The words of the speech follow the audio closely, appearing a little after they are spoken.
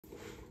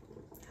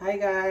Hi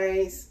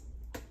guys.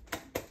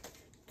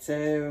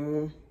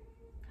 So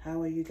how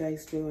are you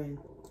guys doing?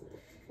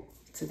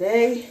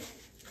 Today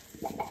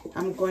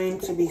I'm going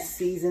to be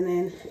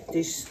seasoning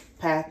this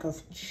pack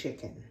of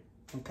chicken.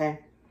 Okay,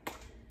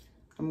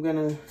 I'm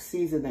gonna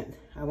season it.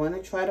 I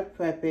want to try to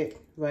prep it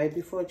right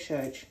before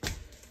church,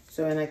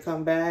 so when I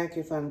come back,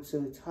 if I'm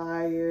too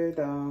tired,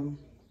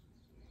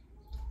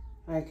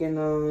 I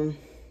can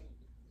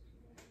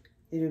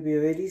it'll be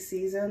already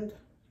seasoned,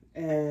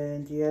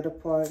 and the other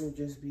part will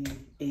just be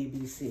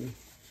ABC.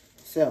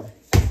 So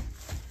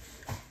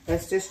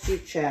let's just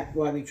chit chat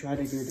while we try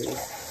to do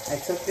this. I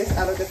took this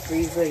out of the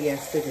freezer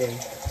yesterday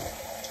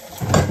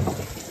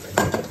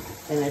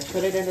and I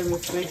put it in the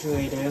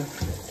refrigerator,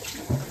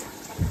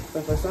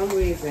 but for some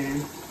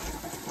reason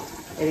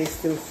it is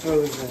still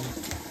frozen.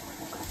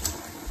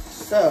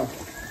 So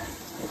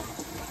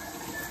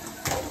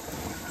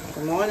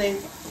good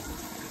morning.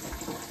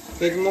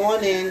 Good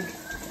morning,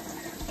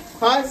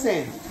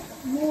 cousin.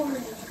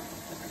 Morning.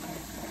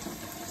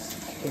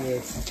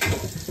 Kids.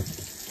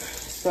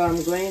 So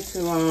I'm going to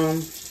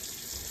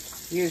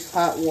use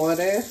hot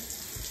water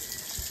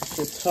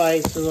to try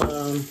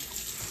to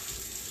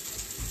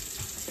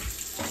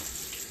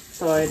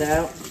thaw it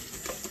out.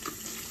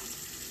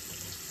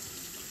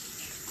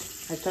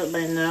 I thought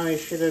by now it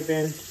should have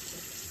been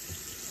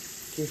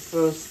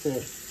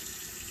defrosted,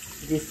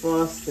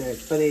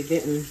 but it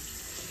didn't.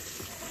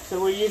 So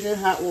we're using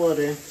hot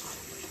water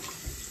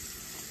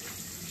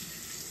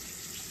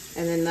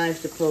and a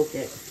knife to poke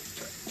it.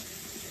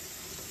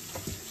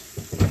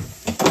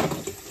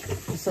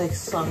 It's like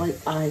solid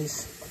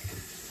ice.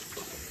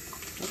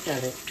 Look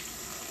at it.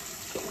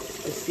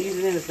 The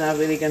seasoning is not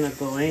really gonna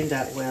go in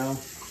that well,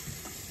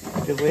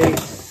 the way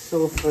it's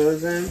so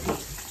frozen.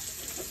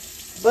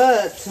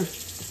 But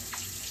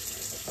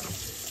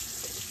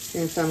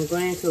since I'm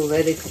going to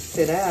let it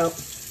sit out,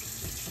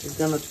 it's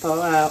gonna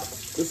thaw out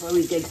before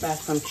we get back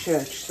from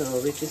church, so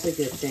which is a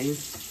good thing.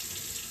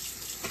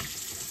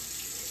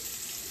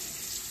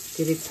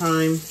 Give it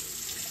time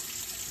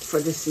for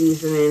the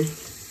seasoning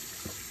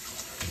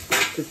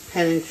to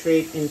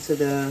penetrate into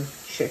the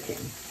chicken.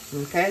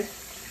 Okay?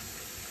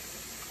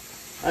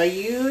 Are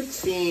you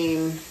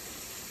team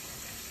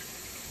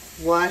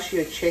wash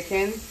your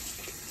chicken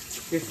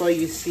before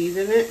you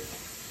season it,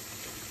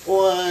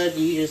 or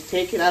do you just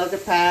take it out of the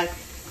pack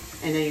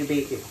and then you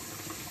bake it?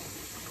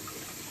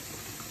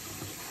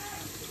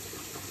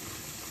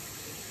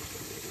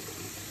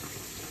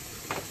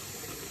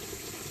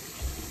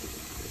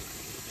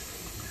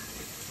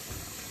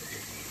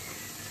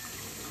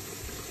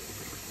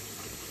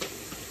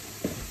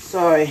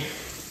 Sorry,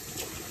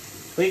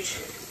 which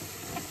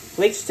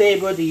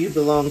table do you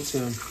belong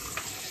to?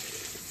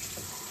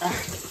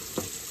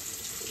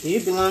 Do you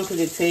belong to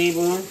the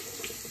table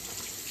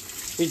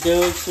with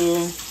those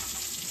who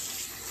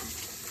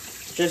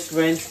just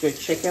rinse the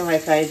chicken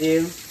like I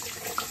do?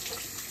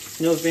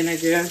 No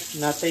vinegar,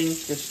 nothing,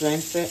 just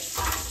rinse it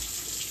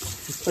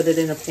and put it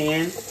in a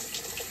pan?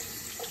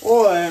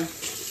 Or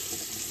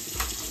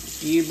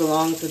do you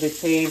belong to the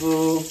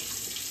table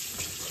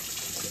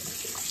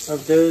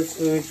of those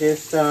who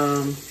just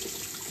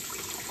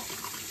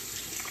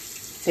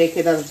take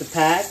it out of the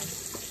pack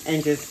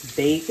and just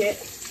bake it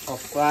or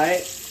fry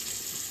it,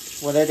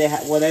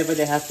 whatever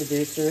they have to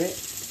do to it?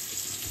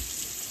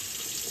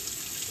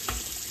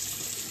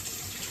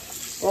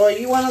 Or are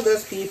you one of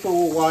those people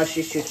who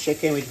washes your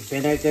chicken with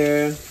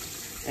vinegar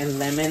and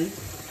lemon?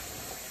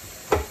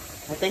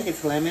 I think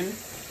it's lemon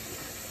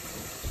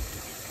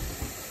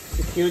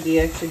to kill the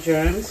extra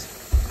germs.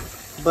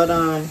 But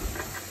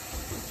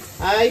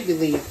I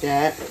believe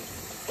that.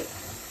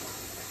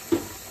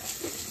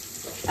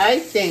 I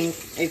think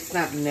it's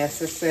not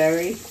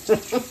necessary.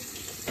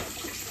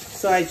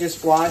 So I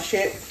just wash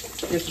it,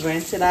 just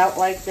rinse it out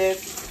like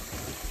this.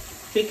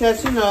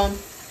 Because, you know,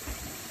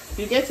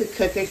 you get to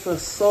cook it for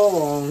so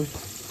long.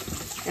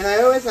 And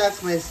I always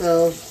ask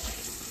myself,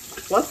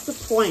 what's the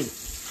point?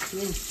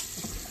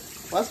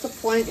 What's the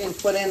point in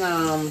putting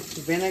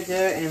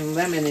vinegar and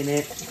lemon in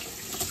it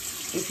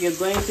if you're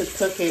going to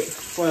cook it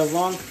for a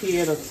long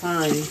period of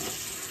time?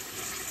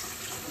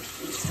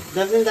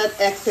 Doesn't that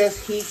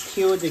excess heat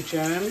kill the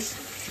germs?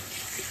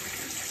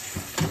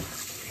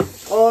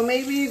 Or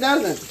maybe it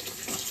doesn't.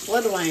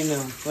 What do I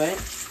know, right?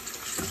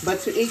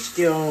 But to each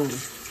their own.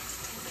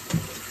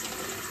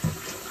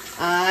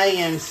 I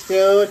am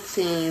still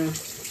team,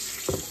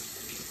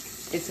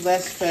 it's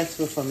less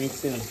stressful for me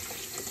too.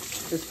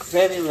 It's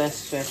very less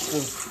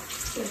stressful.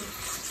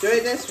 Do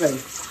it this way.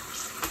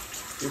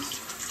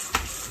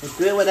 Just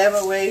do it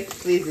whatever way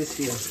pleases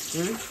you.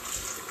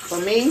 For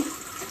me,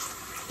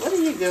 what are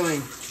you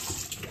doing?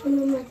 I'm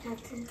on my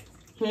tattoo.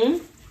 I'm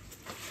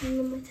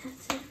on my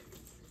tattoo.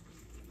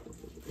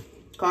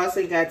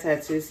 Carson got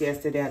tattoos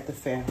yesterday at the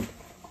fair.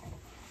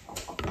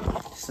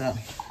 So,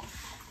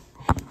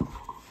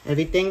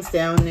 everything's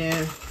down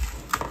there.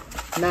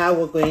 Now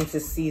we're going to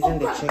season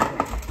the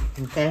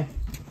chicken. Okay?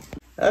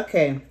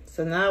 Okay,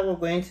 so now we're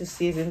going to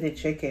season the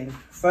chicken.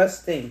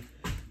 First thing,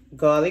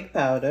 garlic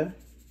powder.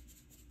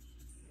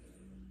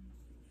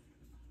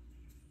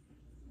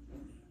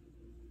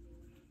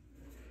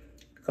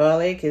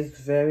 Garlic is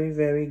very,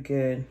 very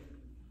good.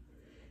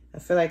 I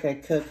feel like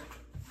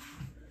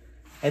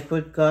I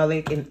put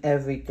garlic in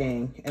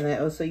everything. And I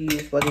also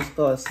use what is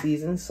called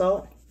seasoned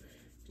salt.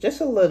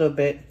 Just a little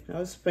bit.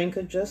 I'll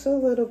sprinkle just a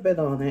little bit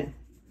on it.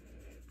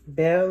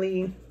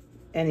 Barely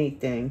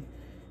anything.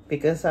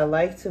 Because I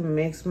like to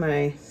mix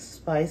my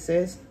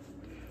spices.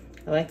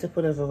 I like to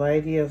put a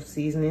variety of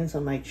seasonings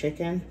on my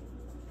chicken.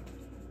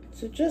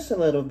 So just a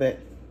little bit.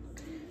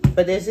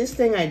 But there's this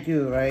thing I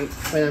do, right?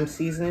 When I'm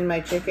seasoning my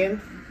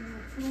chicken.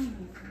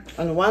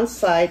 On one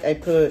side, I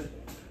put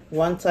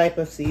one type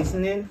of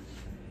seasoning.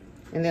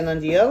 And then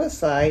on the other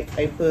side,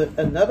 I put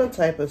another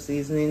type of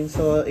seasoning.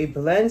 So it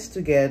blends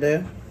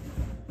together.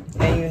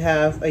 And you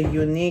have a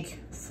unique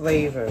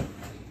flavor.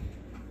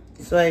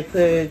 So I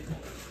put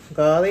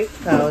garlic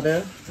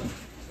powder,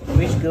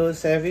 which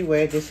goes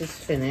everywhere. This is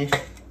finished.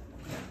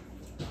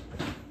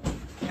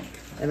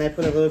 And I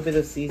put a little bit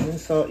of seasoned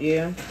salt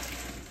here.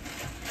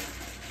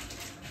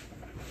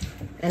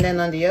 And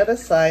then on the other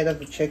side of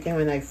the chicken,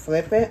 when I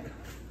flip it,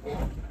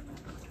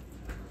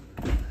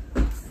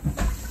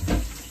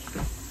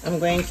 I'm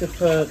going to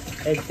put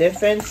a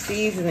different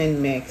seasoning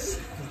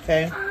mix,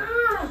 okay?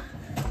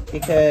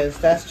 Because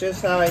that's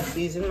just how I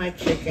season my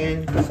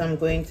chicken. So I'm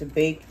going to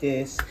bake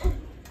this.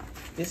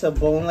 These are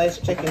boneless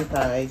chicken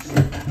thighs.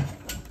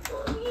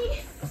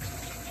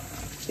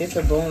 These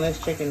are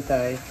boneless chicken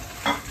thighs.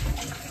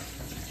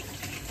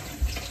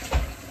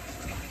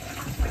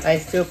 I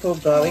still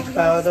put garlic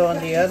powder on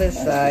the other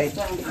side.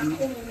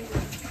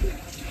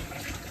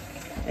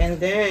 And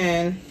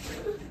then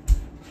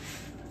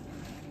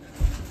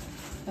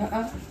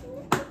I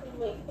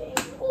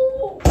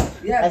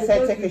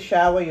said take a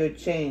shower, you'll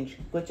change.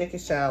 Go take a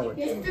shower.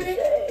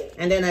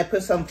 And then I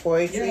put some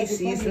poultry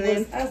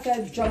seasoning. I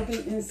started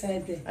jumping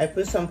inside there. I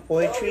put some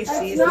poultry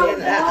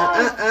seasoning.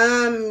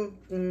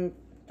 I'm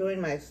doing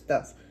my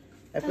stuff.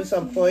 I put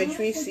some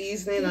poultry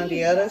seasoning on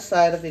the other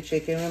side of the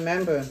chicken.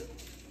 Remember,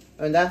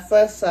 on that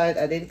first side,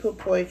 I didn't put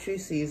poultry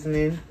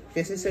seasoning.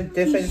 This is a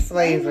different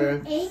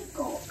flavor.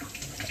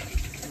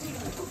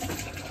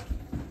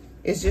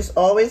 It just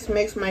always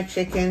makes my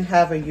chicken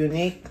have a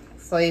unique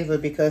flavor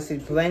because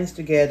it blends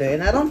together.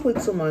 And I don't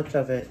put too much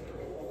of it.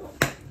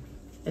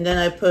 And then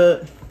I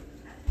put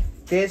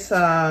this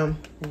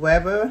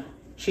Weber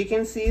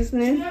chicken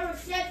seasoning.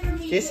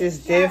 This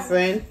is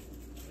different.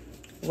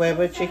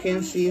 Weber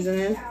chicken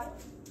seasoning.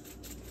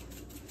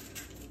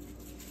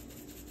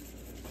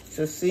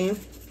 So see,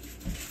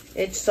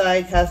 each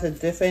side has a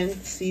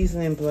different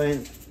seasoning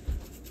blend.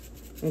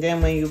 And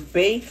then when you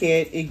bake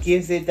it, it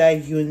gives it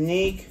that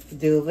unique,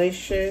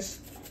 delicious,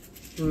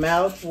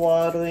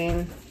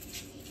 mouth-watering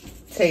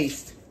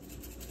taste.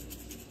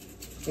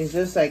 It's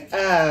just like,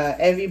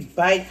 every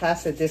bite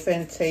has a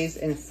different taste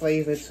and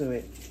flavor to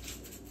it.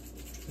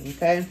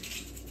 Okay?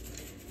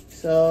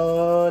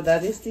 So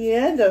that is the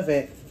end of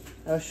it.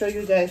 I'll show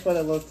you guys what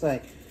it looks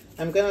like.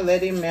 I'm going to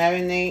let it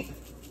marinate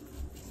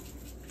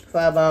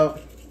for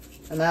about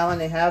an hour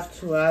and a half,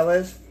 2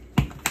 hours.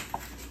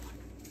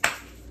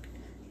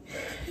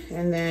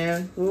 And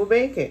then we'll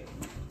bake it.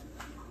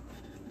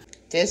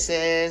 This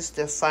is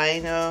the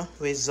final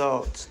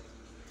result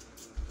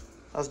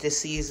of the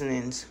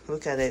seasonings.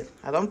 Look at it.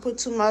 I don't put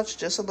too much,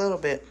 just a little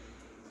bit.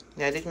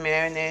 Let it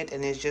marinate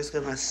and it's just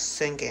gonna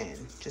sink in.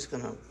 Just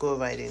gonna go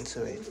right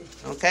into it.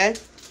 Okay?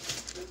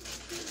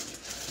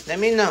 Let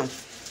me know.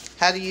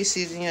 How do you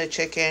season your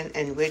chicken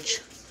and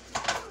which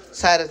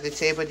side of the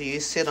table do you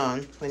sit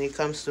on when it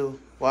comes to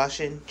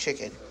washing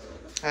chicken?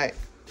 Alright,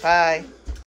 bye.